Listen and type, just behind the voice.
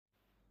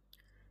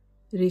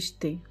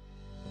रिश्ते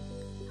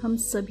हम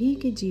सभी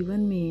के जीवन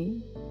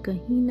में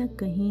कहीं ना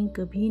कहीं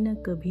कभी ना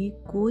कभी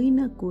कोई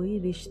ना कोई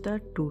रिश्ता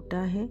टूटा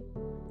है,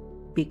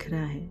 बिखरा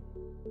है।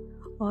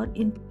 और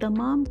इन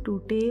तमाम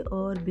टूटे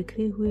और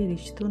बिखरे हुए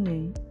रिश्तों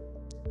ने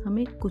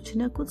हमें कुछ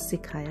ना कुछ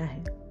सिखाया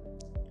है।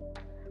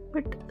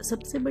 बट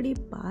सबसे बड़ी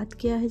बात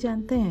क्या है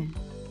जानते हैं?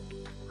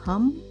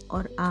 हम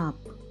और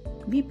आप,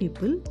 वी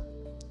पीपल,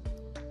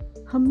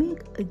 हमें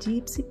एक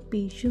अजीब सी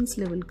पेशेंस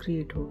लेवल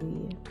क्रिएट हो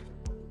गई है।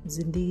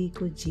 ज़िंदगी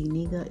को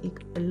जीने का एक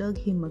अलग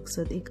ही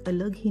मकसद, एक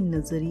अलग ही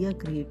नज़रिया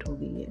क्रिएट हो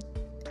गई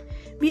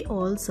है। We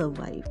all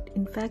survived,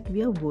 in fact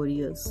we are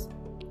warriors.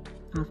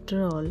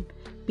 After all,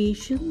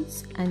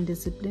 patience and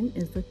discipline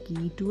is the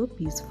key to a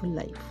peaceful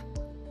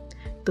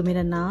life. तो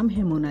मेरा नाम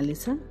है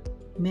मोनालिसा।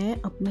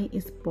 मैं अपने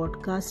इस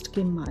पॉडकास्ट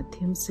के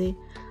माध्यम से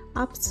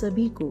आप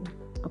सभी को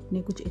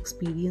अपने कुछ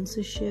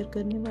एक्सपीरियंसेस शेयर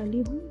करने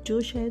वाली हूँ,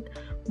 जो शायद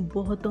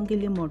बहुतों के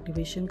लिए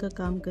मोटिवेशन का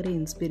काम करे,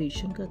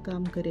 इंस्पिरेशन का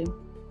काम करे,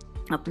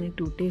 अपने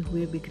टूटे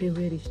हुए बिखरे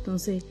हुए रिश्तों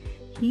से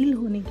हील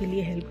होने के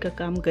लिए हेल्प का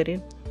काम करे।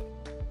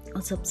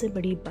 और सबसे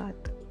बड़ी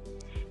बात,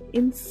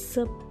 इन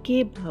सब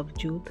के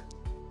बावजूद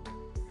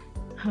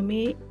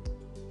हमें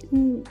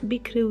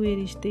बिखरे हुए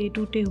रिश्ते,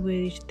 टूटे हुए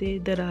रिश्ते,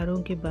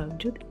 दरारों के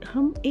बावजूद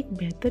हम एक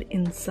बेहतर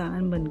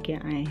इंसान बन के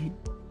आए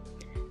हैं।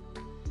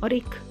 और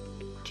एक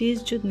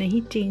चीज़ जो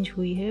नहीं चेंज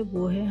हुई है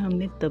वो है,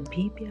 हमने तब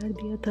भी प्यार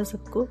दिया था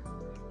सबको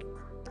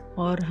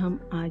और हम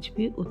आज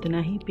भी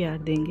उतना ही प्यार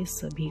देंगे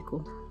सभी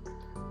को।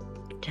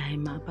 चाहे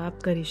माँ बाप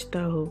का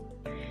रिश्ता हो,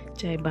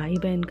 चाहे भाई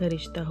बहन का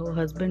रिश्ता हो,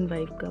 हस्बैंड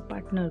वाइफ का,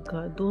 पार्टनर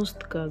का,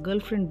 दोस्त का,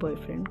 गर्लफ्रेंड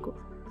बॉयफ्रेंड को,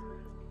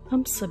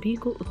 हम सभी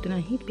को उतना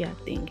ही प्यार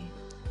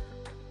देंगे।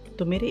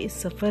 तो मेरे इस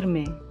सफ़र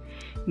में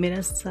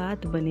मेरा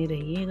साथ बने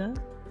रहिएगा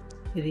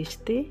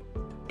रिश्ते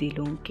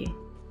दिलों के।